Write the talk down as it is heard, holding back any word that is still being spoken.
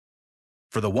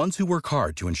For the ones who work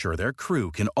hard to ensure their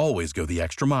crew can always go the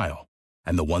extra mile,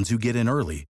 and the ones who get in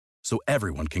early so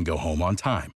everyone can go home on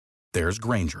time, there's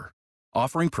Grainger,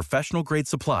 offering professional-grade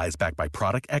supplies backed by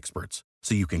product experts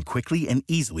so you can quickly and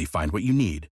easily find what you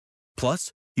need.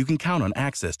 Plus, you can count on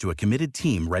access to a committed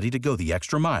team ready to go the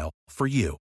extra mile for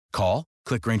you. Call,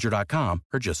 click Grainger.com,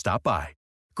 or just stop by.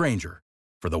 Grainger,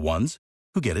 for the ones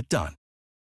who get it done.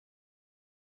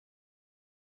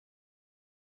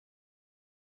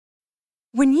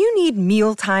 When you need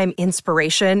mealtime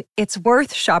inspiration, it's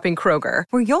worth shopping Kroger,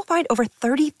 where you'll find over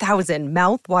 30,000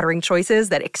 mouth-watering choices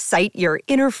that excite your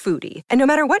inner foodie. And no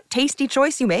matter what tasty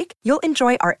choice you make, you'll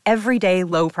enjoy our everyday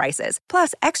low prices,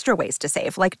 plus extra ways to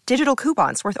save, like digital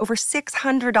coupons worth over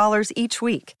 $600 each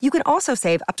week. You can also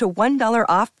save up to $1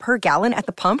 off per gallon at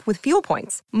the pump with fuel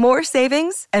points. More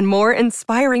savings and more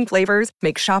inspiring flavors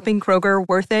make shopping Kroger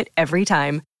worth it every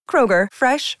time. Kroger,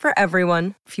 fresh for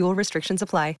everyone. Fuel restrictions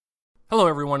apply. Hello,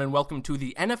 everyone, and welcome to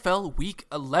the NFL Week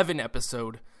 11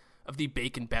 episode of the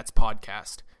Bacon Bets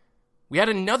podcast. We had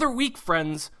another week,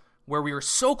 friends, where we were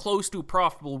so close to a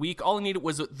profitable week. All I needed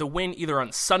was the win either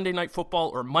on Sunday Night Football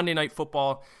or Monday Night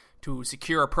Football to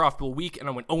secure a profitable week, and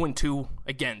I went 0-2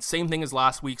 again. Same thing as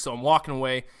last week, so I'm walking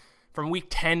away from week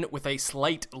 10 with a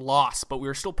slight loss, but we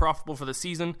were still profitable for the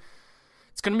season.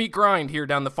 It's going to be a grind here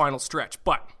down the final stretch,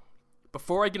 but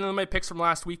before I get into my picks from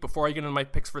last week, before I get into my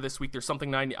picks for this week, there's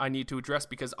something I need to address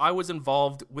because I was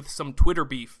involved with some Twitter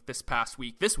beef this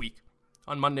week,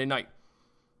 on Monday night.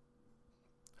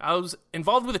 I was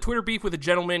involved with a Twitter beef with a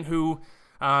gentleman who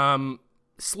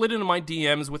slid into my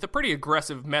DMs with a pretty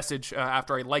aggressive message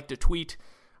after I liked a tweet.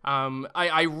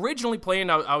 I originally planned,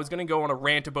 I was going to go on a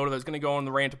rant about it. I was going to go on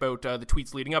the rant about the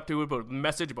tweets leading up to it, about the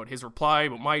message, about his reply,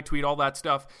 about my tweet, all that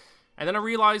stuff. And then I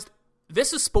realized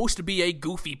this is supposed to be a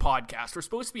goofy podcast. We're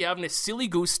supposed to be having a silly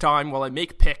goose time while I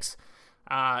make picks.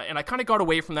 And I kind of got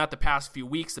away from that the past few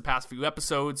weeks, the past few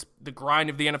episodes. The grind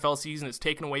of the NFL season is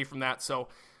taken away from that. So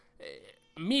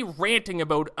me ranting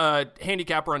about a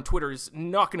handicapper on Twitter is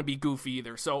not going to be goofy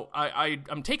either. So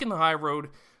I'm taking the high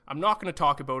road. I'm not going to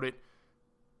talk about it.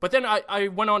 But then I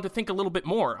went on to think a little bit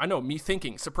more. I know, me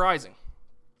thinking, surprising.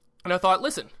 And I thought,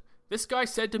 listen, this guy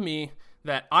said to me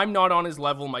that I'm not on his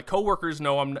level. My coworkers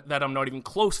know that I'm not even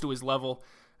close to his level.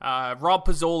 Rob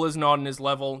Pizzola is not on his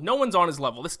level. No one's on his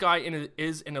level. This guy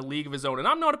is in a league of his own. And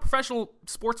I'm not a professional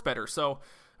sports bettor, so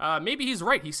maybe he's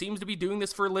right. He seems to be doing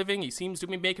this for a living. He seems to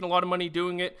be making a lot of money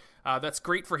doing it. That's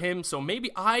great for him. So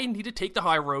maybe I need to take the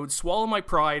high road, swallow my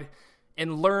pride,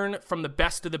 and learn from the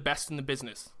best of the best in the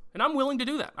business. And I'm willing to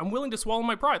do that. I'm willing to swallow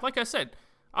my pride. Like I said,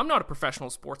 I'm not a professional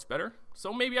sports bettor,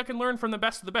 so maybe I can learn from the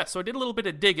best of the best. So I did a little bit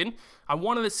of digging. I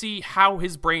wanted to see how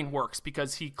his brain works,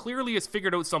 because he clearly has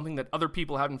figured out something that other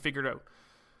people haven't figured out.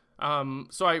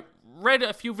 So I read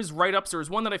a few of his write-ups. There was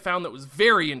one that I found that was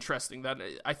very interesting, that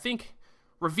I think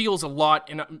reveals a lot,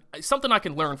 and something I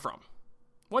can learn from.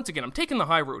 Once again, I'm taking the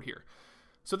high road here.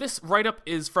 So this write-up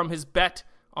is from his bet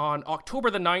on October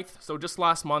the 9th, so just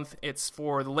last month. It's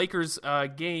for the Lakers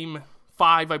game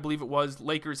 5, I believe it was,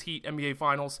 Lakers Heat NBA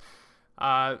Finals.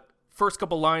 First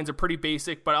couple lines are pretty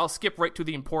basic, but I'll skip right to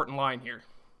the important line here.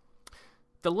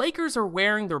 The Lakers are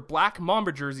wearing their black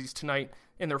Mamba jerseys tonight,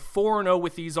 and they're 4-0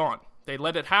 with these on. They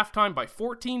led at halftime by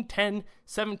 14, 10,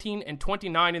 17, and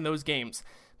 29 in those games.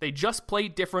 They just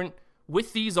played different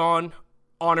with these on,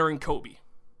 honoring Kobe.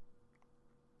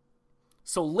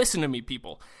 So listen to me,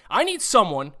 people. I need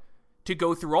someone to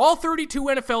go through all 32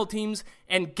 NFL teams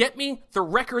and get me the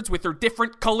records with their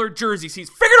different colored jerseys. He's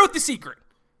figured out the secret.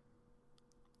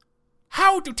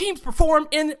 How do teams perform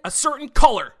in a certain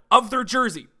color of their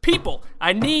jersey? People,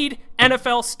 I need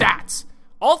NFL stats.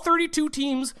 All 32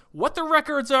 teams, what the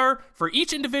records are for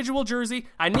each individual jersey.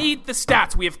 I need the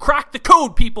stats. We have cracked the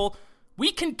code, people.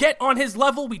 We can get on his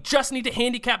level. We just need to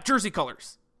handicap jersey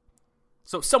colors.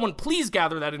 So someone please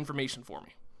gather that information for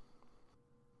me.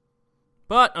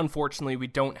 But unfortunately, we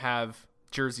don't have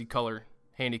jersey color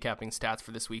handicapping stats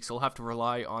for this week, so we'll have to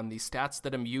rely on the stats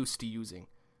that I'm used to using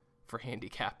for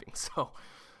handicapping. So,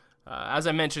 as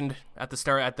I mentioned at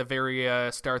the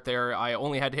very start there, I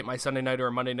only had to hit my Sunday nighter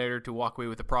or Monday nighter to walk away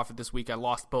with a profit this week. I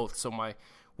lost both, so my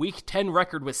Week 10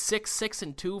 record was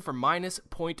 6-6-2 for minus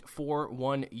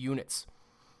 0.41 units.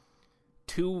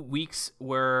 2 weeks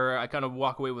where I kind of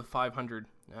walk away with 500,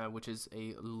 which is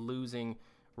a losing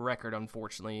record,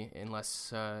 unfortunately,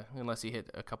 unless you hit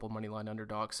a couple money line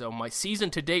underdogs. So my season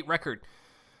to date record,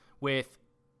 with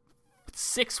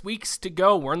 6 weeks to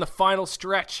go, we're in the final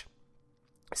stretch.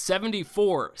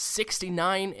 74,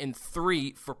 69, and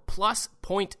 3 for plus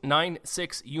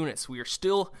 0.96 units. We are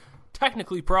still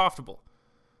technically profitable.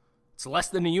 It's less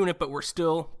than a unit, but we're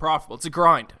still profitable. It's a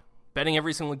grind. Betting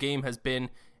every single game has been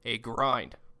a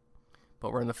grind.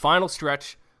 But we're in the final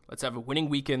stretch. Let's have a winning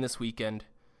weekend this weekend.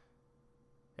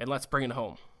 And let's bring it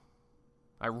home.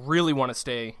 I really want to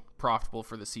stay profitable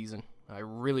for the season. I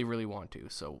really, really want to.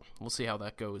 So we'll see how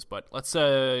that goes. But let's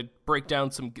break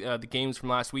down some the games from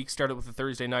last week. Started with the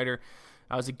Thursday nighter.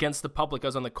 I was against the public. I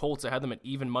was on the Colts. I had them at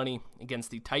even money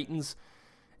against the Titans.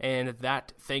 And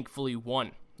that thankfully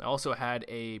won. I also had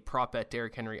a prop bet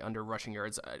Derrick Henry under rushing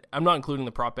yards. I'm not including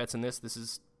the prop bets in this. This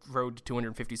is road to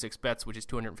 256 bets, which is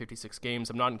 256 games.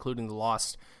 I'm not including the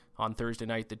loss on Thursday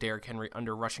night, the Derrick Henry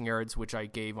under rushing yards, which I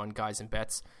gave on Guys and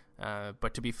Bets.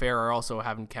 But to be fair, I also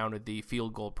haven't counted the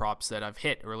field goal props that I've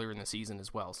hit earlier in the season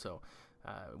as well. So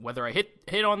whether I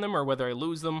hit on them or whether I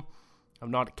lose them, I'm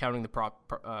not counting the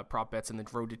prop bets in the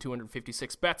road to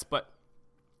 256 bets. But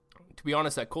to be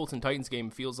honest, that Colts and Titans game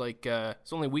feels like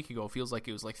it's only a week ago. It feels like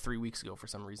it was like 3 weeks ago for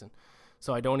some reason.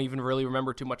 So I don't even really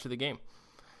remember too much of the game.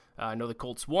 I know the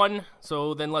Colts won,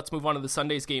 so then let's move on to the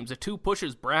Sunday's games. The two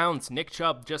pushes, Browns, Nick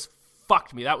Chubb just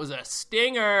fucked me. That was a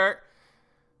stinger.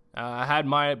 I had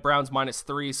my Browns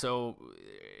 -3, so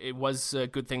it was a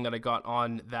good thing that I got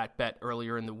on that bet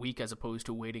earlier in the week as opposed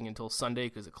to waiting until Sunday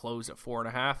because it closed at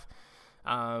 4.5.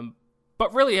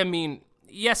 But really, I mean,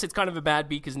 yes, it's kind of a bad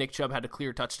beat because Nick Chubb had a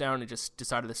clear touchdown and just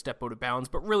decided to step out of bounds.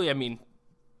 But really, I mean,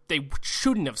 they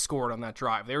shouldn't have scored on that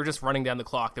drive. They were just running down the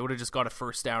clock. They would have just got a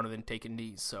first down and then taken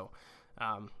knees. So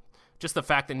just the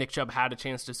fact that Nick Chubb had a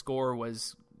chance to score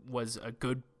was a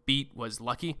good beat, was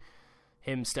lucky.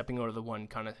 Him stepping out of the one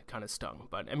kind of stung.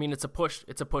 But, I mean, it's a push.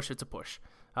 It's a push.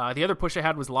 The other push I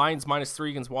had was Lions -3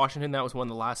 against Washington. That was one of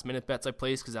the last-minute bets I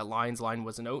placed because that Lions line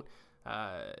wasn't out.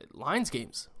 Lions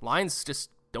games. Lions just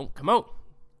don't come out.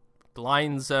 The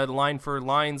line for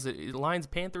Lions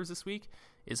Panthers this week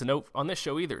isn't out on this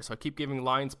show either, so I keep giving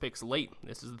Lions picks late.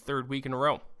 This is the third week in a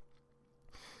row.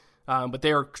 But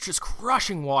they are just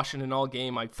crushing Washington all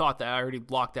game. I thought that I already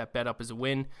blocked that bet up as a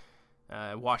win.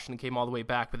 Washington came all the way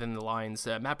back, but then the Lions,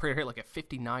 Matt Prater hit like a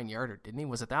 59-yarder, didn't he?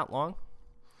 Was it that long?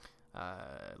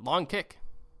 Long kick.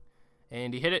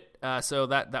 And he hit it, so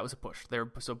that was a push.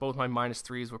 So both my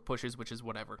 -3s were pushes, which is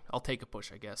whatever. I'll take a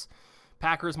push, I guess.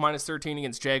 Packers -13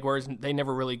 against Jaguars. They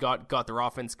never really got their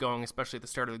offense going, especially at the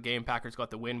start of the game. Packers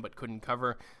got the win but couldn't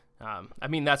cover. I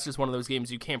mean, that's just one of those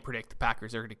games you can't predict. The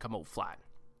Packers are going to come out flat.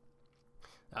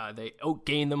 They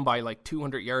outgained them by like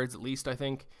 200 yards at least, I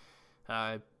think.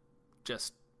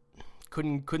 Just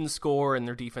couldn't score, and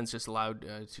their defense just allowed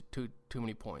too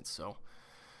many points. So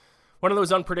one of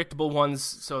those unpredictable ones.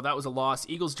 So that was a loss.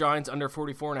 Eagles-Giants under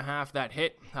 44.5. That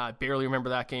hit. I barely remember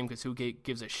that game because who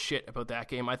gives a shit about that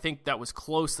game. I think that was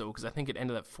close, though, because I think it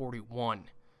ended at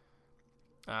 41.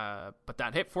 But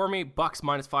that hit for me. Bucks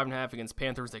 -5.5 against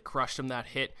Panthers. They crushed them. That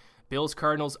hit.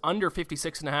 Bills-Cardinals under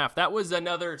 56.5. That was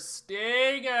another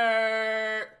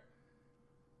stinger.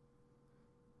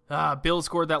 Bills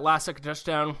scored that last-second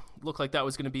touchdown. Looked like that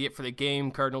was going to be it for the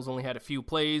game. Cardinals only had a few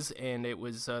plays, and it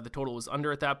was the total was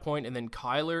under at that point. And then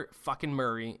Kyler fucking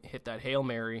Murray hit that Hail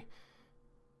Mary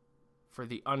for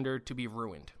the under to be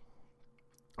ruined.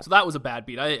 So that was a bad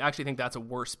beat. I actually think that's a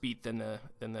worse beat than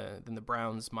the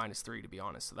Browns -3, to be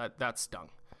honest. So that stung.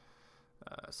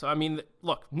 So I mean,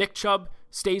 look, Nick Chubb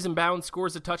stays in bounds,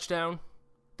 scores a touchdown.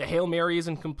 The Hail Mary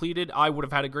isn't completed. I would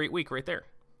have had a great week right there.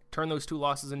 Turn those two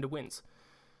losses into wins.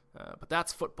 But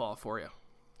that's football for you.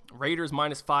 Raiders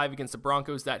 -5 against the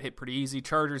Broncos. That hit pretty easy.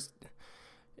 Chargers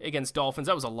against Dolphins.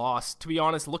 That was a loss. To be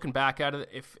honest, looking back at it,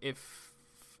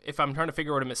 if I'm trying to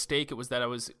figure out a mistake, it was that I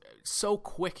was so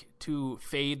quick to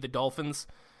fade the Dolphins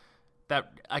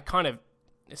that I kind of,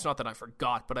 it's not that I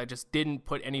forgot, but I just didn't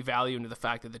put any value into the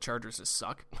fact that the Chargers just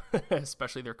suck,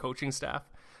 especially their coaching staff.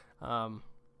 I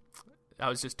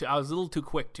was a little too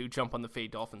quick to jump on the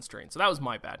fade Dolphins train. So that was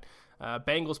my bad.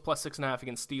 Bengals +6.5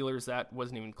 against Steelers. That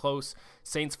wasn't even close.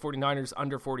 Saints 49ers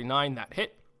under 49. That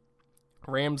hit.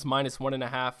 Rams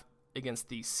 -1.5 against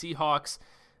the Seahawks.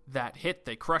 That hit.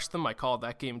 They crushed them. I called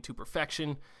that game to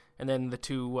perfection. And then the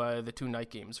two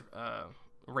night games.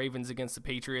 Ravens against the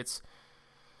Patriots.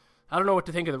 I don't know what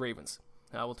to think of the Ravens.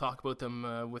 We'll talk about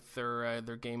them with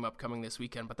their game upcoming this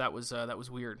weekend, but that was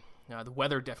weird. The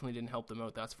weather definitely didn't help them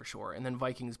out, that's for sure. And then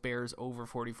Vikings-Bears over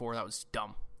 44. That was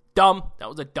dumb. That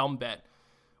was a dumb bet.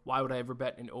 Why would I ever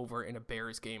bet an over in a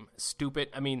Bears game? Stupid.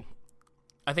 I mean,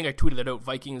 I think I tweeted it out.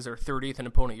 Vikings are 30th in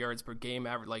opponent yards per game.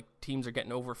 Like, teams are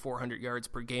getting over 400 yards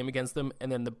per game against them,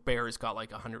 and then the Bears got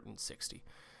like 160.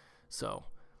 So,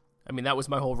 I mean, that was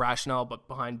my whole rationale but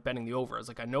behind betting the over. I was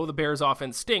like, I know the Bears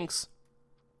offense stinks,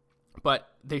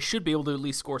 but they should be able to at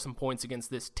least score some points against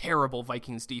this terrible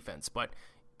Vikings defense. But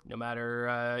No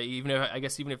matter, even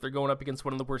if they're going up against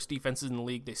one of the worst defenses in the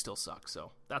league, they still suck.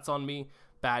 So that's on me.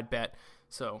 Bad bet.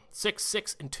 So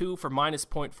 6-6-2 for minus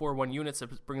 0.41 units.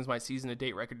 That brings my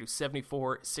season-to-date record to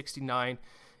 74, 69,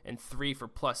 and 3 for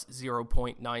plus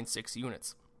 0.96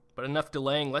 units. But enough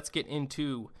delaying. Let's get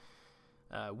into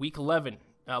Week 11.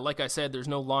 Like I said, there's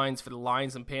no lines for the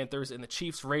Lions and Panthers, and the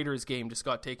Chiefs-Raiders game just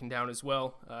got taken down as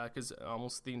well because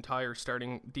almost the entire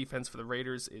starting defense for the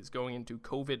Raiders is going into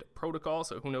COVID protocol,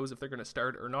 so who knows if they're going to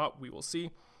start or not. We will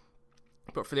see.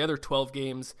 But for the other 12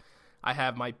 games, I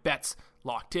have my bets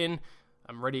locked in.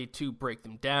 I'm ready to break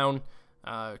them down.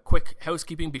 Quick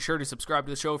housekeeping, be sure to subscribe to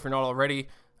the show if you're not already.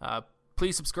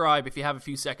 Please subscribe. If you have a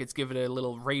few seconds, give it a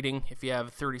little rating. If you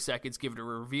have 30 seconds, give it a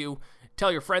review.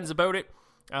 Tell your friends about it.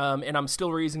 And I'm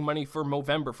still raising money for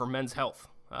Movember for Men's Health.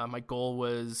 My goal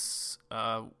was,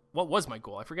 what was my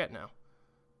goal? I forget now.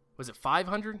 Was it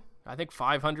 $500? I think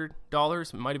 $500.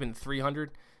 It might have been $300.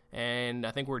 And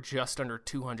I think we're just under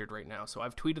 $200 right now. So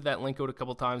I've tweeted that link out a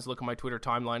couple times. Look at my Twitter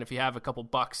timeline. If you have a couple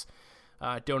bucks,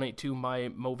 donate to my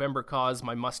Movember cause,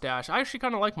 my mustache. I actually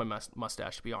kind of like my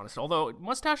mustache, to be honest. Although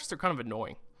mustaches are kind of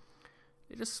annoying.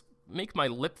 They just make my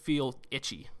lip feel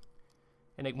itchy.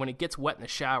 And when it gets wet in the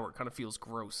shower, it kind of feels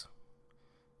gross.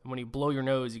 And when you blow your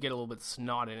nose, you get a little bit of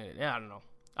snot in it. Yeah, I don't know.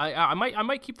 I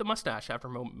might keep the mustache after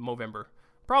Movember.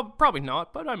 Probably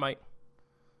not, but I might.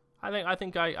 I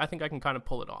think I can kind of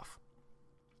pull it off.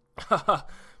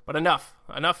 But enough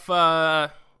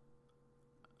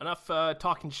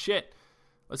talking shit.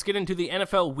 Let's get into the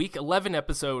NFL Week 11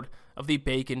 episode of the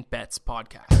Bacon Bets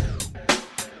podcast.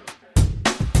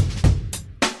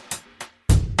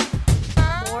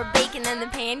 More bacon than the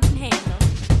pan can handle.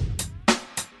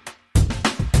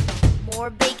 More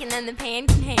bacon than the pan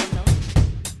can handle.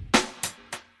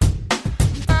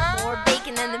 More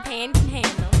bacon than the pan can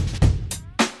handle.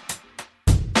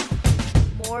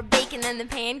 More bacon than the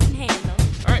pan can handle.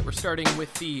 All right, we're starting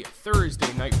with the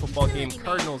Thursday night football game,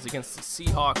 Cardinals against the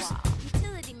Seahawks.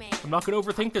 I'm not going to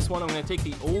overthink this one. I'm going to take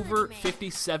the over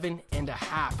 57.5.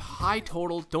 High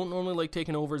total. Don't normally like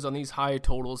taking overs on these high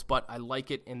totals, but I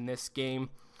like it in this game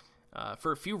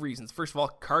for a few reasons. First of all,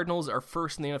 Cardinals are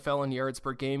first in the NFL in yards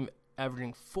per game,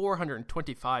 averaging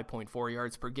 425.4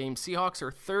 yards per game. Seahawks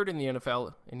are third in the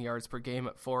NFL in yards per game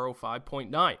at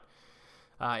 405.9.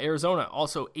 Arizona,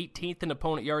 also 18th in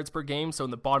opponent yards per game, so in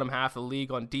the bottom half of the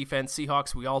league on defense.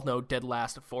 Seahawks, we all know, dead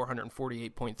last at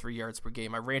 448.3 yards per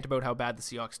game. I rant about how bad the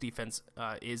Seahawks defense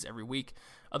is every week.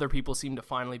 Other people seem to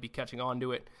finally be catching on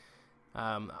to it.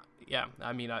 I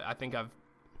think I've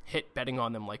hit betting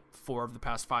on them like 4 of the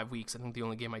past 5 weeks. I think the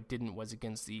only game I didn't was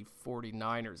against the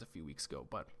 49ers a few weeks ago,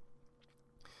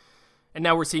 And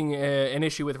now we're seeing an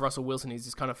issue with Russell Wilson. He's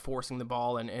just kind of forcing the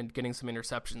ball and getting some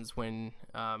interceptions when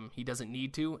he doesn't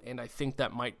need to. And I think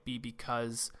that might be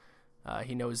because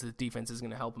he knows the defense is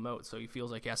going to help him out. So he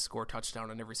feels like he has to score a touchdown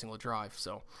on every single drive.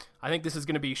 So I think this is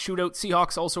going to be a shootout.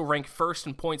 Seahawks also rank first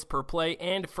in points per play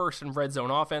and first in red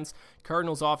zone offense.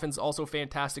 Cardinals offense also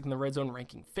fantastic in the red zone,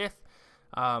 ranking 5th.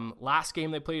 Last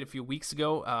game they played a few weeks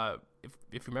ago, if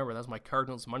you remember, that was my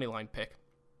Cardinals moneyline pick.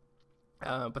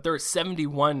 But there are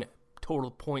 71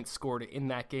 total points scored in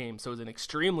that game, so it was an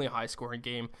extremely high-scoring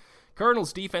game.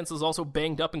 Cardinals' defense is also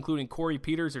banged up, including Corey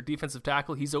Peters, their defensive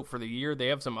tackle. He's out for the year. They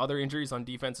have some other injuries on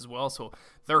defense as well, so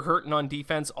they're hurting on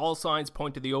defense. All signs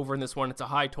point to the over in this one. It's a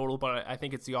high total, but I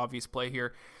think it's the obvious play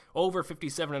here. Over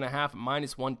 57.5,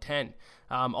 minus 110.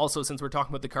 Also, since we're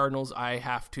talking about the Cardinals, I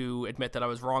have to admit that I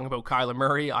was wrong about Kyler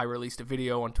Murray. I released a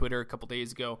video on Twitter a couple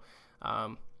days ago.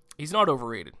 He's not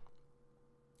overrated.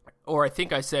 Or I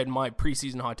think I said my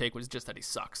preseason hot take was just that he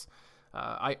sucks.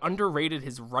 I underrated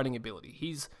his running ability.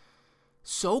 He's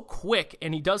so quick,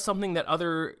 and he does something that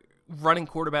other running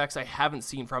quarterbacks I haven't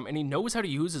seen from, and he knows how to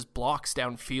use his blocks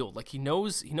downfield. Like he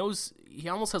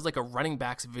almost has like a running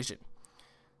back's vision.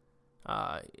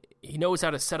 He knows how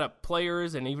to set up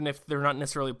players, and even if they're not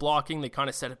necessarily blocking, they kind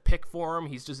of set a pick for him.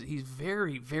 He's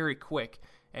very, very quick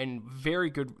and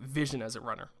very good vision as a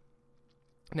runner.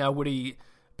 Now, would he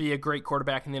be a great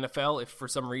quarterback in the NFL if for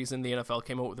some reason the NFL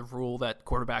came out with a rule that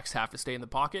quarterbacks have to stay in the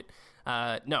pocket?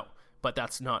 No, but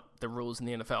that's not the rules in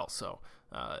the NFL. So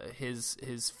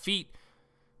his feet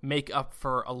make up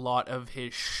for a lot of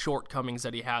his shortcomings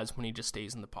that he has when he just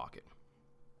stays in the pocket.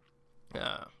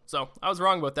 So I was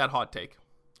wrong about that hot take.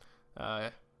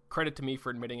 Credit to me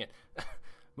for admitting it.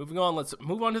 Moving on, let's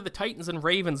move on to the Titans and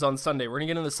Ravens on Sunday. We're going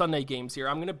to get into the Sunday games here.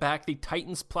 I'm going to back the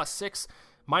Titans +6,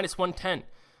 minus 110.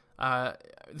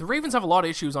 The Ravens have a lot of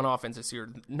issues on offense this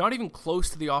year. Not even close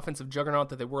to the offensive juggernaut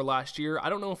that they were last year. I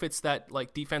don't know if it's that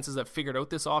like defenses have figured out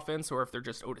this offense or if they're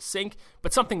just out of sync,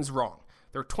 but something's wrong.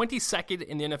 They're 22nd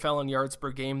in the NFL in yards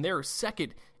per game. They were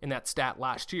second in that stat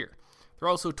last year. They're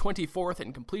also 24th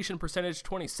in completion percentage,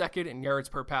 22nd in yards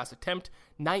per pass attempt,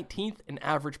 19th in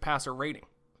average passer rating.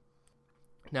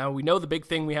 Now, we know the big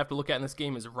thing we have to look at in this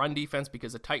game is run defense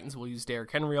because the Titans will use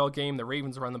Derrick Henry all game. The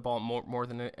Ravens run the ball more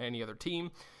than any other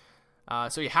team.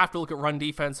 So you have to look at run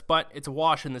defense, but it's a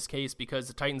wash in this case because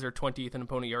the Titans are 20th in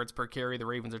opponent yards per carry. The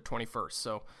Ravens are 21st.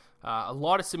 So a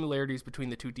lot of similarities between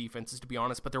the two defenses, to be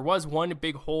honest. But there was one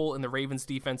big hole in the Ravens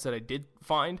defense that I did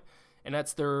find, and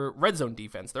that's their red zone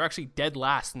defense. They're actually dead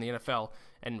last in the NFL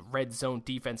in red zone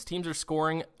defense. Teams are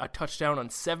scoring a touchdown on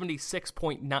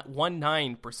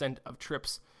 76.19% of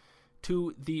trips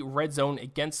to the red zone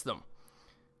against them.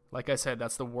 Like I said,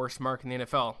 that's the worst mark in the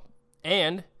NFL.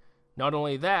 And not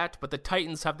only that, but the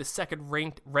Titans have the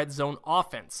second-ranked red zone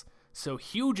offense. So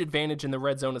huge advantage in the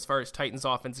red zone as far as Titans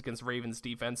offense against Ravens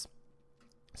defense.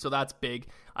 So that's big.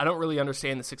 I don't really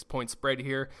understand the 6-point spread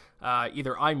here.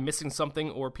 Either I'm missing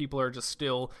something or people are just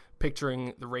still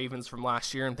picturing the Ravens from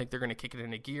last year and think they're going to kick it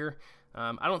into gear.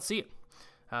 I don't see it.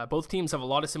 Both teams have a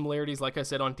lot of similarities, like I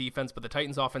said, on defense, but the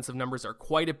Titans' offensive numbers are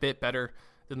quite a bit better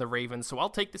than the Ravens. So I'll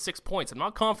take the 6 points. I'm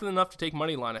not confident enough to take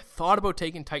money line. I thought about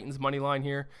taking Titans money line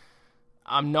here.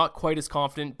 I'm not quite as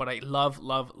confident, but I love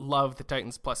the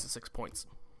Titans plus the 6 points.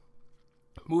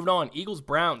 Moving on,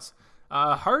 Eagles-Browns.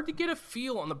 Hard to get a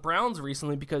feel on the Browns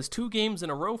recently because 2 games in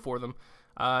a row for them,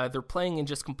 they're playing in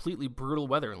just completely brutal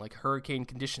weather, like hurricane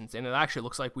conditions, and it actually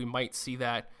looks like we might see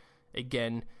that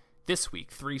again this week.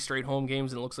 3 straight home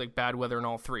games, and it looks like bad weather in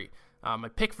all 3. My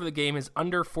pick for the game is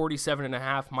under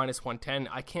 47.5, minus 110.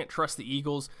 I can't trust the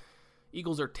Eagles.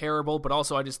 Eagles are terrible, but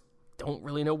also I just don't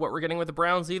really know what we're getting with the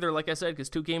Browns either, like I said, because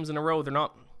 2 games in a row,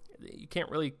 you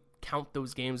can't really count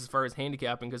those games as far as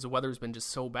handicapping because the weather's been just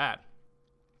so bad.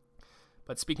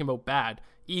 But speaking about bad,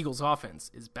 Eagles offense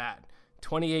is bad.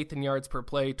 28th in yards per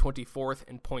play, 24th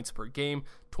in points per game,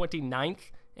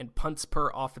 29th in punts per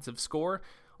offensive score.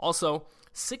 Also,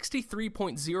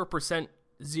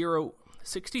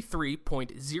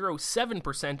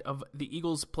 63.07% of the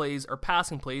Eagles' plays are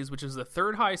passing plays, which is the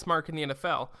 3rd highest mark in the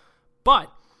NFL.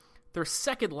 But they're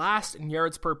second last in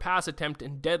yards per pass attempt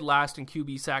and dead last in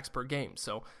QB sacks per game.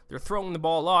 So they're throwing the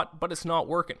ball a lot, but it's not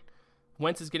working.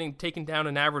 Wentz is getting taken down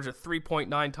an average of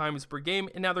 3.9 times per game,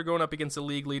 and now they're going up against the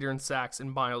league leader in sacks in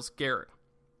Myles Garrett.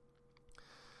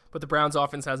 But the Browns'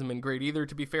 offense hasn't been great either,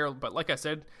 to be fair. But like I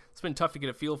said, it's been tough to get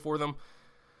a feel for them.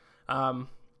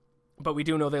 But we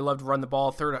do know they love to run the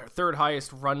ball. Third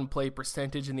highest run play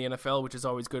percentage in the NFL, which is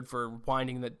always good for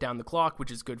winding down the clock,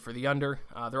 which is good for the under.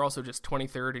 They're also just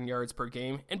 23rd in yards per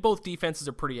game, and both defenses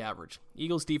are pretty average.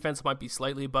 Eagles' defense might be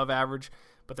slightly above average,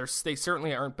 but they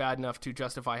certainly aren't bad enough to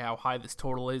justify how high this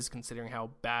total is, considering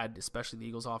how bad, especially the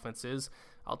Eagles' offense is.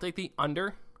 I'll take the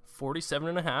under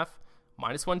 47.5,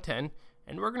 minus 110,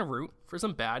 and we're going to root for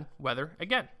some bad weather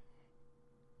again.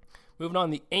 Moving on,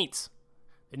 the Aints.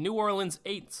 The New Orleans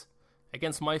Aints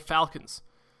against my Falcons.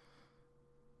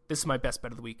 This is my best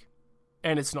bet of the week.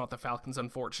 And it's not the Falcons,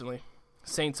 unfortunately.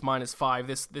 Saints minus 5.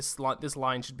 This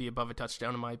line should be above a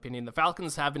touchdown, in my opinion. The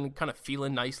Falcons have been kind of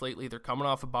feeling nice lately. They're coming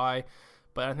off a bye.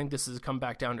 But I think this is a come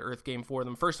back down to earth game for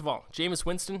them. First of all, Jameis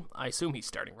Winston, I assume he's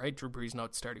starting, right? Drew Brees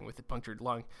not starting with a punctured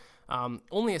lung.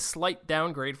 Only a slight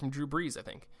downgrade from Drew Brees, I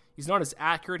think. He's not as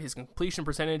accurate. His completion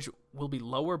percentage will be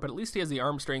lower, but at least he has the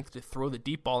arm strength to throw the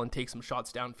deep ball and take some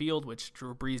shots downfield, which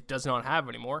Drew Brees does not have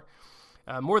anymore.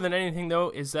 More than anything,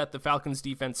 though, is that the Falcons'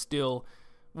 defense still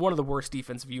one of the worst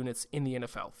defensive units in the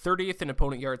NFL. 30th in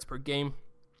opponent yards per game,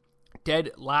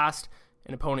 dead last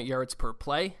in opponent yards per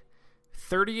play,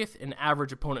 30th in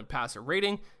average opponent passer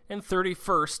rating, and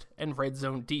 31st in red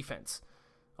zone defense.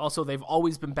 Also, they've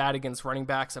always been bad against running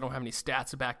backs. I don't have any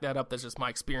stats to back that up. That's just my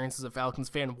experience as a Falcons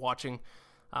fan watching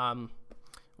them.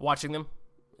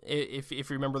 If you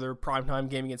remember their primetime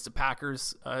game against the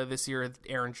Packers this year,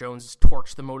 Aaron Jones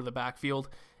torched them out of the backfield,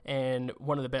 and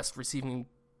one of the best receiving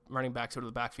running backs out of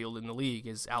the backfield in the league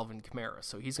is Alvin Kamara.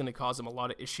 So he's going to cause them a lot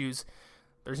of issues.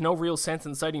 There's no real sense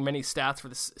in citing many stats for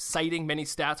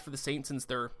the Saints since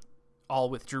they're all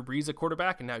with Drew Brees at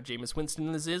quarterback, and now Jameis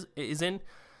Winston is in.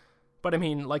 But, I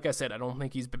mean, like I said, I don't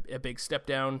think he's a big step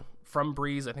down from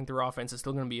Brees. I think their offense is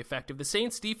still going to be effective. The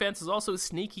Saints' defense is also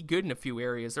sneaky good in a few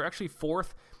areas. They're actually 4th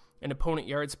in opponent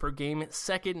yards per game,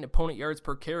 2nd in opponent yards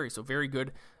per carry, so very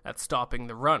good at stopping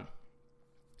the run.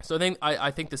 So I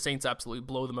think the Saints absolutely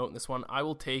blow them out in this one. I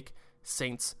will take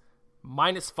Saints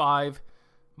minus 5,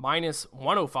 minus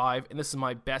 105, and this is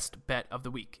my best bet of the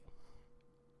week.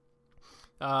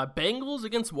 Bengals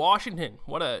against Washington.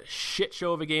 What a shit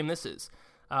show of a game this is.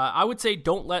 I would say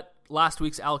don't let last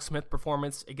week's Alex Smith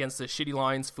performance against the shitty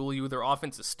Lions fool you. Their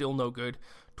offense is still no good.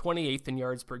 28th in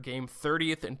yards per game,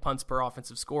 30th in punts per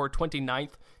offensive score,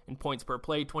 29th in points per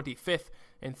play, 25th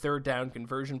in third down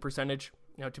conversion percentage.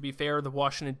 Now, to be fair, the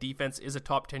Washington defense is a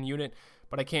top 10 unit,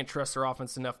 but I can't trust their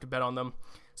offense enough to bet on them.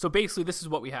 So basically, this is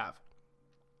what we have.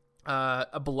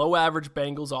 A below-average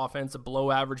Bengals offense, a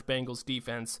below-average Bengals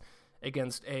defense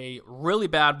against a really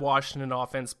bad Washington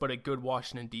offense, but a good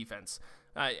Washington defense.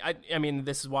 I mean,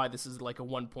 this is why this is like a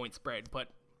 1-point spread, but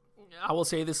I will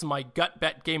say this is my gut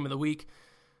bet game of the week.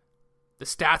 The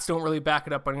stats don't really back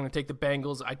it up, but I'm going to take the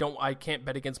Bengals. I can't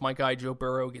bet against my guy Joe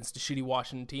Burrow against a shitty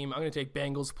Washington team. I'm going to take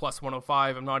Bengals plus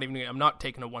 105. I'm not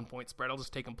taking a 1-point spread. I'll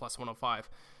just take them plus 105.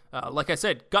 Like I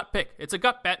said, gut pick. It's a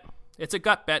gut bet.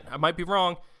 I might be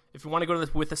wrong. If you want to go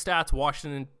with the stats,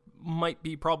 Washington might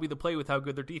be probably the play with how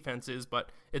good their defense is, but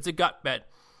it's a gut bet.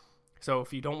 So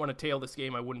if you don't want to tail this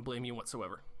game, I wouldn't blame you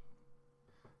whatsoever.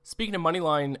 Speaking of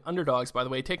moneyline underdogs, by the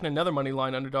way, taking another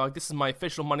moneyline underdog. This is my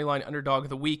official moneyline underdog of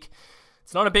the week.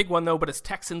 It's not a big one, though, but it's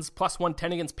Texans plus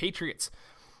 110 against Patriots.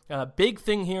 Big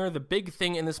thing here, the big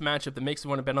thing in this matchup that makes me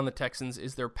want to bet on the Texans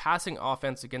is their passing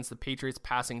offense against the Patriots'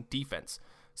 passing defense.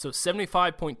 So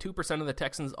 75.2% of the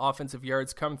Texans' offensive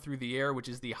yards come through the air, which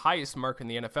is the highest mark in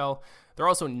the NFL. They're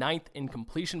also 9th in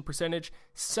completion percentage,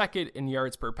 2nd in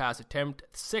yards per pass attempt,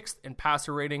 6th in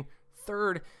passer rating,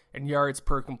 3rd in yards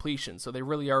per completion. So they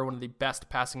really are one of the best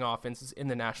passing offenses in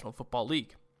the National Football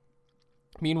League.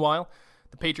 Meanwhile,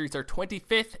 the Patriots are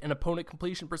 25th in opponent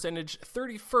completion percentage,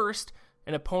 31st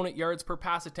in opponent yards per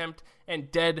pass attempt,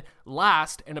 and dead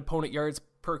last in opponent yards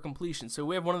per completion. So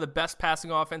we have one of the best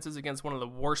passing offenses against one of the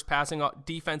worst passing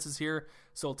defenses here.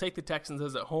 So I'll take the Texans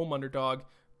as a home underdog,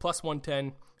 plus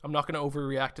 110. I'm not going to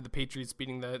overreact to the Patriots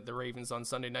beating the Ravens on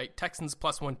Sunday night. Texans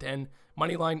plus 110,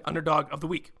 moneyline underdog of the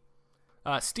week.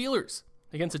 Steelers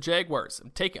against the Jaguars.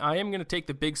 I am going to take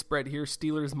the big spread here.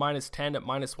 Steelers minus 10 at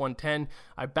minus 110.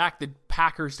 I backed the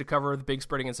Packers to cover the big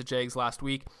spread against the Jags last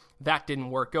week. That didn't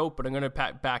work out, but I'm going to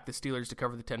back the Steelers to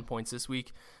cover the 10 points this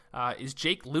week. Is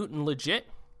Jake Luton legit?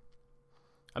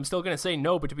 I'm still going to say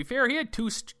no, but to be fair, he had 2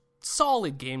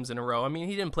 solid games in a row. I mean,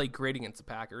 he didn't play great against the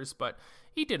Packers, but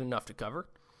he did enough to cover.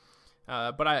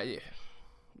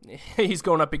 He's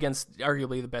going up against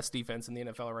arguably the best defense in the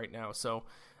NFL right now, so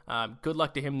good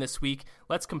luck to him this week.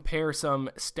 Let's compare some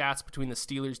stats between the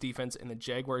Steelers defense and the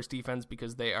Jaguars defense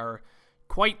because they are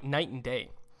quite night and day.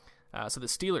 So the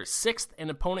Steelers 6th in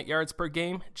opponent yards per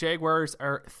game. Jaguars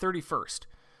are 31st.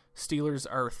 Steelers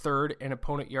are 3rd in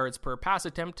opponent yards per pass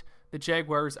attempt. The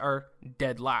Jaguars are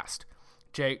dead last.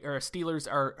 Steelers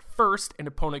are 1st in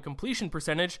opponent completion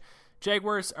percentage.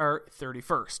 Jaguars are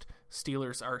 31st.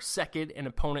 Steelers are 2nd in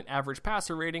opponent average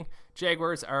passer rating.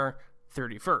 Jaguars are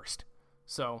 31st.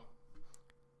 So,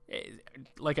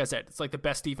 like I said, it's like the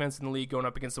best defense in the league going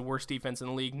up against the worst defense in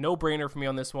the league. No brainer for me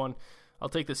on this one. I'll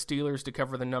take the Steelers to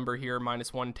cover the number here,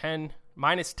 minus 110,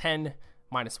 minus 10,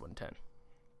 minus 110.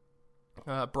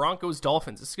 Broncos,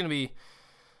 Dolphins. This is going to be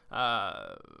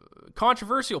a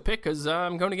controversial pick because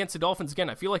I'm going against the Dolphins again.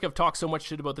 I feel like I've talked so much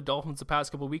shit about the Dolphins the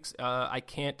past couple of weeks. I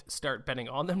can't start betting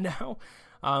on them now.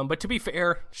 But to be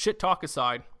fair, shit talk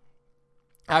aside,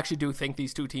 I actually do think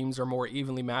these two teams are more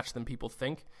evenly matched than people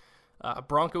think.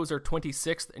 Broncos are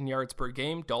 26th in yards per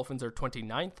game. Dolphins are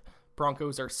 29th.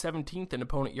 Broncos are 17th in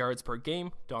opponent yards per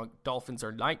game. Dolphins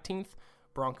are 19th.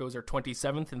 Broncos are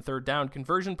 27th in third down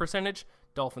conversion percentage.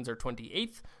 Dolphins are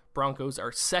 28th. Broncos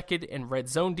are 2nd in red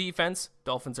zone defense.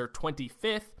 Dolphins are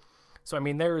 25th. So, I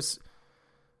mean, there's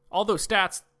all those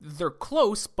stats, they're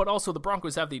close, but also the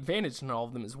Broncos have the advantage in all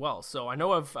of them as well. So I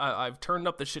know I've turned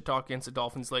up the shit talk against the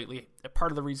Dolphins lately.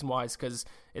 Part of the reason why is because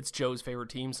it's Joe's favorite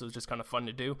team, so it's just kind of fun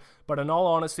to do. But in all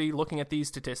honesty, looking at these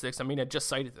statistics, I mean, I just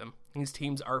cited them. These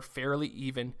teams are fairly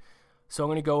even. So I'm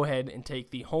going to go ahead and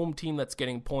take the home team that's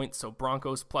getting points. So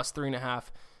Broncos plus 3.5,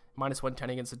 minus 110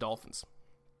 against the Dolphins.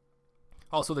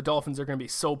 Also, the Dolphins are going to be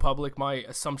so public. My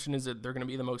assumption is that they're going to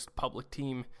be the most public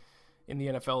team in the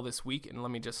NFL this week. And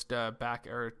let me just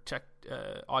check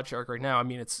OddsShark right now. I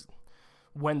mean, it's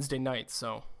Wednesday night,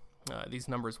 so these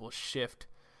numbers will shift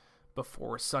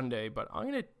before Sunday. But I'm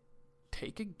going to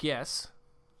take a guess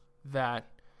that,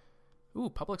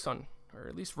 public's on, or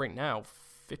at least right now,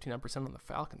 59% on the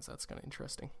Falcons. That's kind of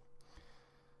interesting.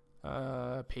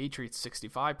 Patriots,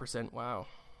 65%. Wow.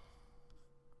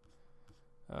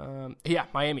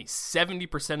 Miami.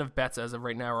 70% of bets as of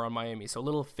right now are on Miami. So a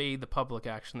little fade the public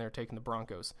action there, taking the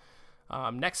Broncos.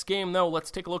 Next game, though,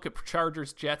 let's take a look at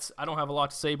Chargers-Jets. I don't have a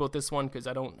lot to say about this one because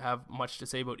I don't have much to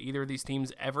say about either of these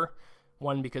teams ever.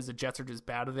 One, because the Jets are just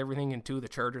bad at everything, and two, the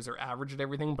Chargers are average at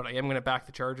everything. But I am going to back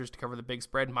the Chargers to cover the big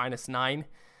spread, minus 9.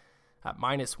 at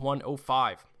minus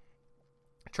 105.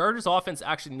 Chargers offense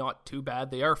actually not too bad.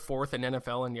 They are 4th in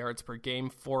NFL in yards per game,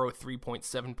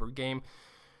 403.7 per game.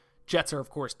 Jets are, of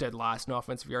course, dead last in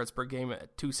offensive yards per game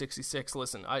at 266.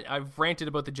 Listen, I've ranted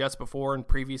about the Jets before in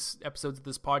previous episodes of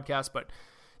this podcast, but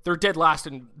they're dead last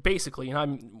in basically,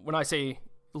 and when I say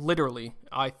literally,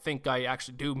 I think I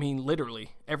actually do mean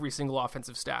literally every single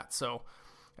offensive stat. So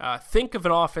think of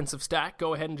an offensive stat.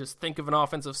 Go ahead and just think of an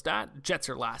offensive stat. Jets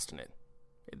are last in it.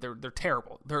 They're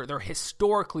terrible. They're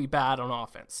historically bad on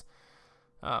offense.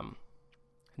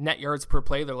 Net yards per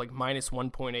play, they're like minus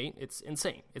 1.8. It's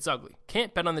insane. It's ugly.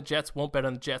 Can't bet on the Jets. Won't bet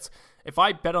on the Jets. If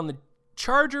I bet on the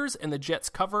Chargers and the Jets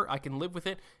cover, I can live with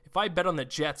it. If I bet on the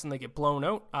Jets and they get blown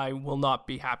out, I will not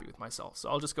be happy with myself. So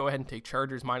I'll just go ahead and take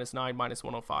Chargers minus 9, minus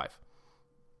 105.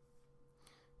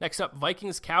 Next up,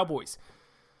 Vikings-Cowboys.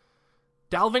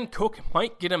 Dalvin Cook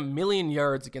might get 1,000,000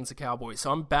 yards against the Cowboys,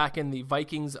 so I'm back in the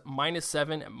Vikings minus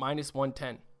 7 at minus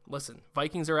 110. Listen,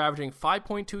 Vikings are averaging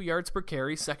 5.2 yards per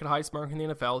carry, second highest mark in the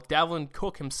NFL. Dalvin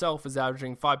Cook himself is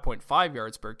averaging 5.5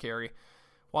 yards per carry,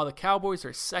 while the Cowboys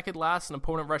are second last in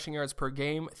opponent rushing yards per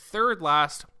game, third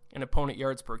last in opponent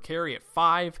yards per carry at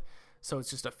 5. So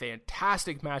it's just a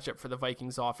fantastic matchup for the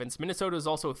Vikings offense. Minnesota is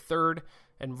also third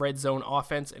in red zone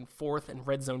offense and 4th in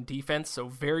red zone defense, so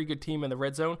very good team in the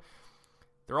red zone.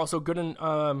 They're also good in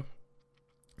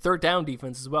third down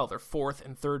defense as well. They're 4th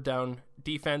in third down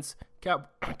defense.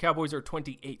 Cowboys are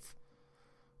 28th.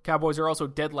 Cowboys are also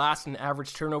dead last in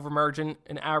average turnover margin,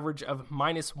 an average of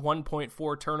minus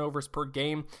 1.4 turnovers per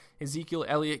game. Ezekiel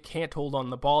Elliott can't hold on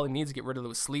the ball. He needs to get rid of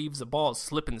those sleeves. The ball is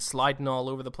slipping, sliding all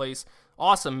over the place.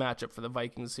 Awesome matchup for the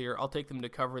Vikings here. I'll take them to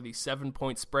cover the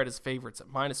 7-point spread as favorites at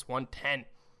minus 110.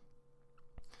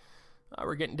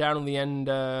 We're getting down to the end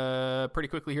pretty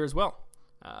quickly here as well.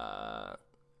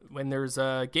 When there's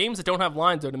games that don't have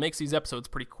lines, though, it makes these episodes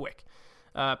pretty quick.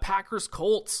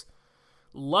 Packers-Colts.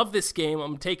 Love this game.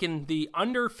 I'm taking the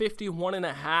under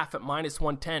 51.5 at minus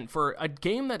 110. For a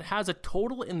game that has a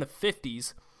total in the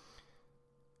 50s,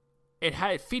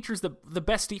 it features the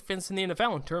best defense in the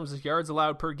NFL in terms of yards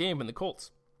allowed per game in the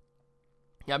Colts.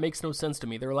 That makes no sense to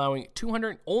me. They're allowing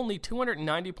only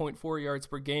 290.4 yards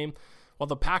per game, while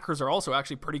the Packers are also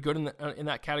actually pretty good in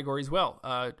that category as well.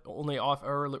 Only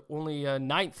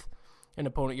 9th in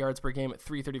opponent yards per game at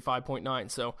 335.9.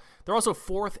 So they're also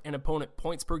 4th in opponent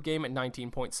points per game at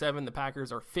 19.7. The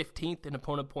Packers are 15th in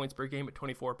opponent points per game at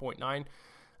 24.9.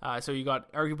 So you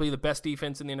got arguably the best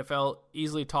defense in the NFL,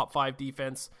 easily top 5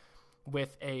 defense,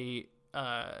 with a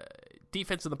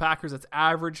defense of the Packers that's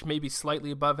average, maybe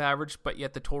slightly above average, but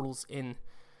yet the total's in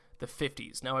the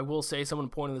 50s. Now, I will say, someone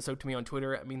pointed this out to me on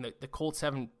Twitter. I mean, the Colts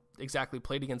haven't exactly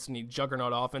played against any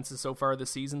juggernaut offenses so far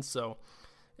this season, so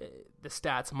the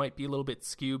stats might be a little bit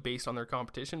skewed based on their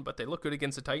competition, but they look good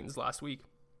against the Titans last week.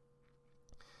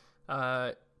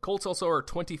 Colts also are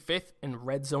 25th in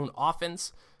red zone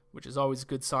offense, which is always a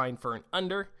good sign for an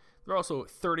under. They're also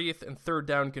 30th in third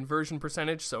down conversion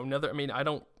percentage, so I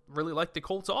don't really like the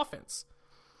Colts offense.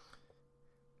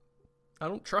 I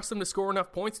don't trust them to score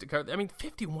enough points to cover.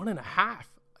 51.5.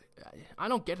 I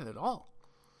don't get it at all.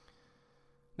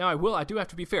 Now, I do have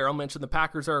to be fair. I'll mention the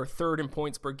Packers are 3rd in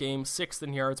points per game, 6th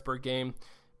in yards per game,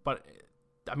 but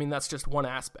that's just one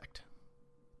aspect.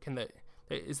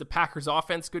 Is the Packers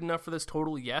offense good enough for this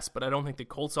total? Yes, but I don't think the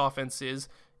Colts offense is,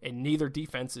 and neither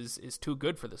defense is too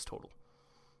good for this total.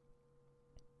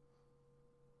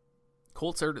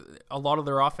 Colts are, a lot of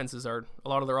their offensive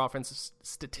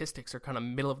statistics are kind of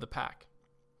middle of the pack.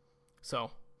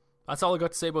 So that's all I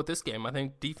got to say about this game. I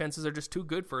think defenses are just too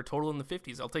good for a total in the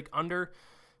 50s. I'll take under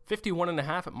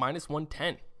 51.5 at minus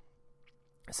 110.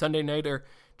 Sunday nighter,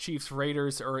 Chiefs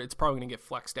Raiders, or it's probably going to get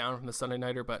flexed down from the Sunday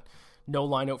nighter, but no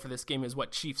line out for this game is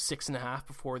Chiefs 6.5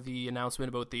 before the announcement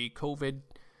about the COVID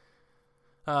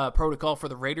protocol for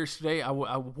the Raiders today. I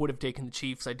would have taken the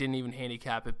Chiefs. I didn't even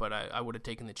handicap it, but I would have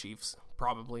taken the Chiefs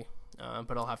probably.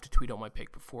 But I'll have to tweet out my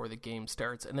pick before the game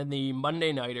starts. And then the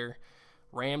Monday nighter,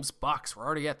 Rams-Bucks. We're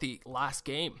already at the last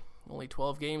game. Only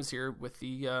 12 games here with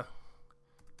the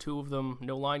 2 of them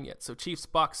no line yet. So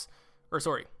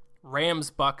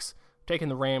Rams-Bucks. Taking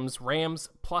the Rams. Rams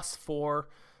plus 4,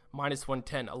 minus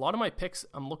 110. A lot of my picks,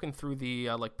 I'm looking through the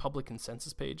public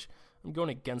consensus page. I'm going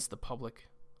against the public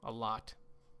a lot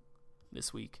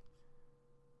this week,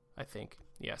 I think.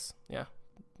 Yes. Yeah.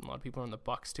 A lot of people are on the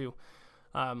Bucks too.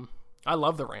 I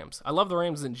love the Rams. I love the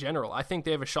Rams in general. I think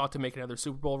they have a shot to make another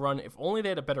Super Bowl run. If only they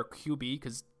had a better QB,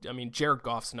 because, Jared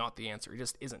Goff's not the answer. He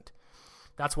just isn't.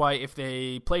 That's why if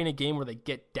they play in a game where they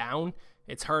get down,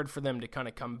 it's hard for them to kind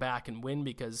of come back and win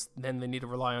because then they need to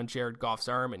rely on Jared Goff's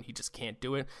arm and he just can't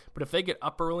do it. But if they get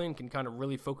up early and can kind of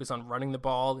really focus on running the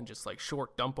ball and just like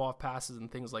short dump off passes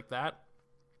and things like that,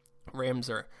 Rams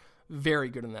are very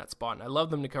good in that spot. And I love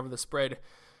them to cover the spread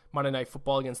Monday Night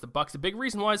Football against the Bucs. The big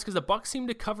reason why is because the Bucs seem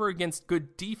to cover against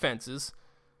good defenses.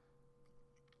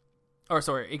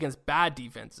 Against bad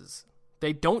defenses.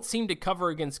 They don't seem to cover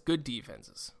against good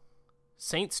defenses.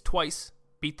 Saints twice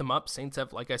beat them up. Saints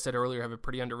have, like I said earlier, have a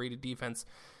pretty underrated defense.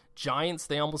 Giants,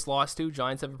 they almost lost to.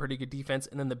 Giants have a pretty good defense.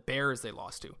 And then the Bears, they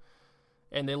lost to.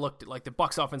 And they looked like the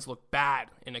Bucs offense looked bad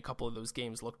in a couple of those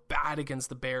games. Looked bad against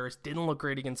the Bears. Didn't look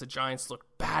great against the Giants.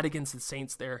 Looked bad against the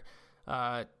Saints there.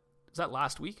 Was that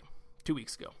last week? 2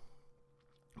 weeks ago.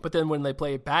 But then when they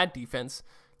play a bad defense,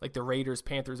 like the Raiders,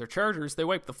 Panthers, or Chargers, they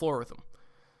wipe the floor with them.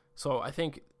 So I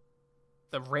think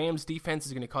the Rams defense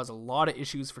is going to cause a lot of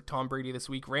issues for Tom Brady this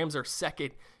week. Rams are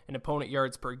second in opponent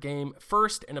yards per game,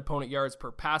 first in opponent yards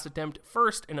per pass attempt,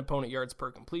 first in opponent yards per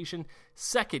completion,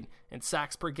 second in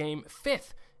sacks per game,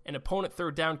 fifth in opponent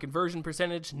third down conversion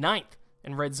percentage, ninth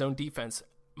in red zone defense.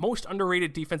 Most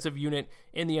underrated defensive unit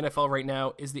in the NFL right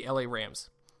now is the LA Rams.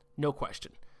 No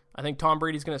question. I think Tom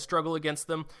Brady's going to struggle against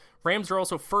them. Rams are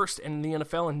also first in the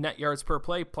NFL in net yards per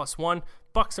play, +1.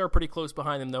 Bucs are pretty close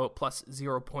behind them, though, at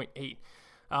 +0.8.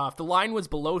 If the line was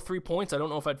below 3 points, I don't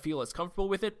know if I'd feel as comfortable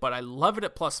with it, but I love it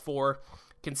at +4.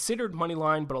 Considered money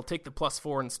line, but I'll take the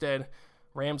 +4 instead.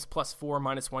 Rams +4,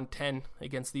 -110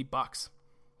 against the Bucs.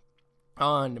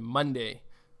 On Monday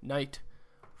Night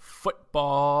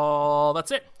Football.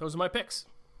 That's it. Those are my picks.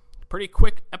 Pretty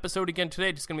quick episode again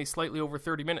today. Just going to be slightly over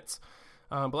 30 minutes.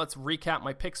 But let's recap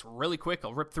my picks really quick.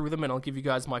 I'll rip through them and I'll give you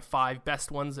guys my 5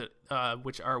 best ones,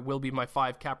 which will be my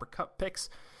 5 Capper Cup picks.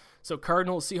 So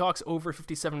Cardinals, Seahawks over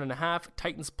 57.5.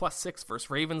 Titans +6 versus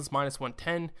Ravens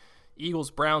 -110.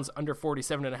 Eagles, Browns under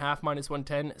 47.5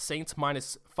 -110. Saints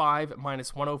 -5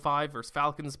 -105 versus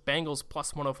Falcons. Bengals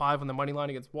 +105 on the money line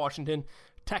against Washington.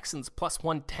 Texans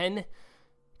 +110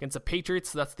 against the Patriots.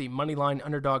 So that's the money line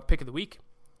underdog pick of the week.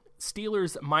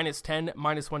 Steelers -10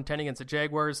 -110 against the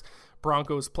Jaguars.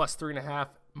 Broncos +3.5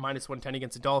 -110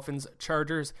 against the Dolphins.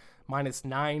 Chargers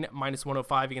 -9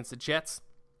 -105 against the Jets.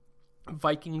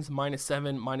 Vikings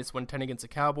 -7 -110 against the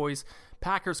Cowboys.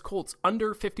 Packers Colts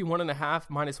under 51.5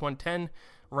 -110.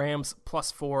 Rams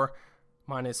 +4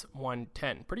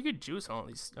 -110. Pretty good juice on all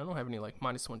these. I don't have any like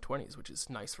 -120s, which is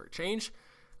nice for a change.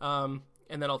 And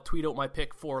then I'll tweet out my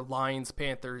pick for Lions,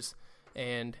 Panthers,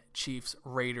 and Chiefs,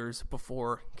 Raiders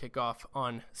before kickoff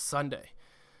on Sunday.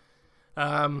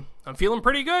 I'm feeling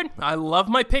pretty good. I love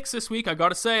my picks this week. I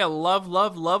gotta say, I love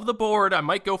the board. I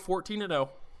might go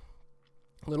 14-0.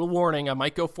 Little warning, I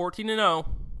might go 14-0.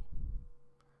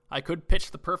 I could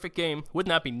pitch the perfect game. Wouldn't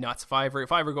that be nuts if I ever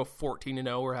go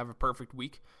 14-0 or have a perfect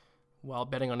week while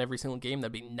betting on every single game?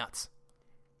 That'd be nuts.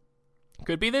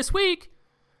 Could be this week.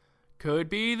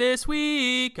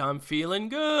 I'm feeling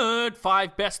good.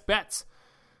 5 best bets.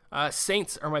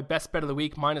 Saints are my best bet of the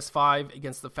week, -5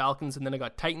 against the Falcons. And then I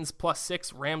got Titans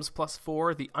 +6, Rams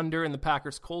 +4, the under in the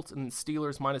Packers Colts, and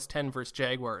Steelers -10 versus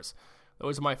Jaguars.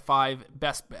 Those are my 5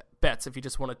 best bets. If you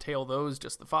just want to tail those,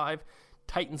 just the 5.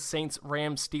 Titans, Saints,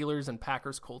 Rams, Steelers, and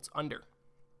Packers Colts under.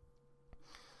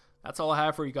 That's all I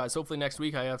have for you guys. Hopefully next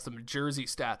week I have some jersey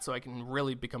stats so I can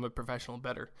really become a professional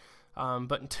bettor.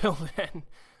 But until then...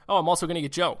 Oh, I'm also going to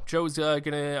get Joe. I'm going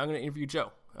to interview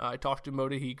Joe. I talked to him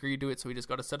about it. He agreed to it, so we just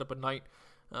got to set up a night.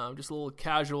 Just a little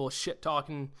casual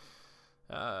shit-talking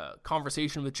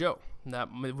conversation with Joe. That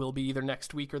will be either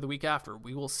next week or the week after.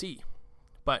 We will see.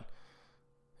 But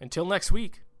until next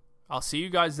week, I'll see you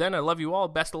guys then. I love you all.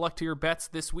 Best of luck to your bets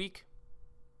this week.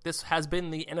 This has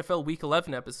been the NFL Week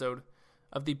 11 episode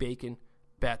of the Bacon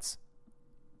Bets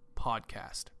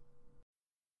Podcast.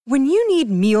 When you need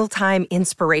mealtime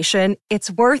inspiration,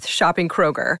 it's worth shopping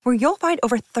Kroger, where you'll find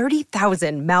over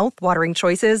 30,000 mouth-watering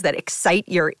choices that excite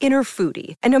your inner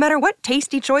foodie. And no matter what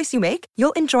tasty choice you make,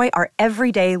 you'll enjoy our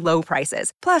everyday low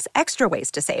prices, plus extra ways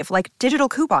to save, like digital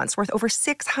coupons worth over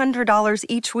 $600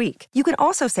 each week. You can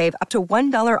also save up to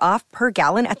 $1 off per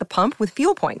gallon at the pump with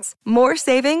fuel points. More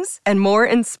savings and more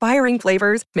inspiring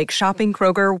flavors make shopping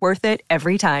Kroger worth it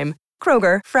every time.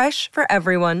 Kroger, fresh for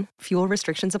everyone. Fuel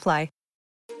restrictions apply.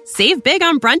 Save big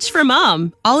on brunch for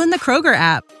mom, all in the Kroger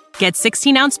app. Get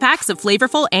 16-ounce packs of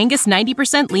flavorful Angus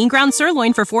 90% lean ground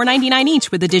sirloin for $4.99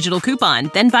 each with a digital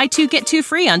coupon. Then buy 2, get 2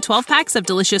 free on 12 packs of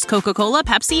delicious Coca-Cola,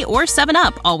 Pepsi, or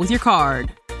 7-Up, all with your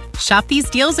card. Shop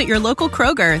these deals at your local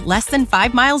Kroger, less than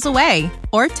 5 miles away.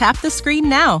 Or tap the screen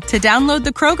now to download the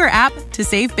Kroger app to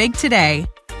save big today.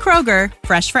 Kroger,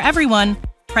 fresh for everyone.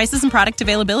 Prices and product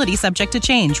availability subject to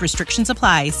change. Restrictions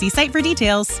apply. See site for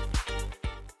details.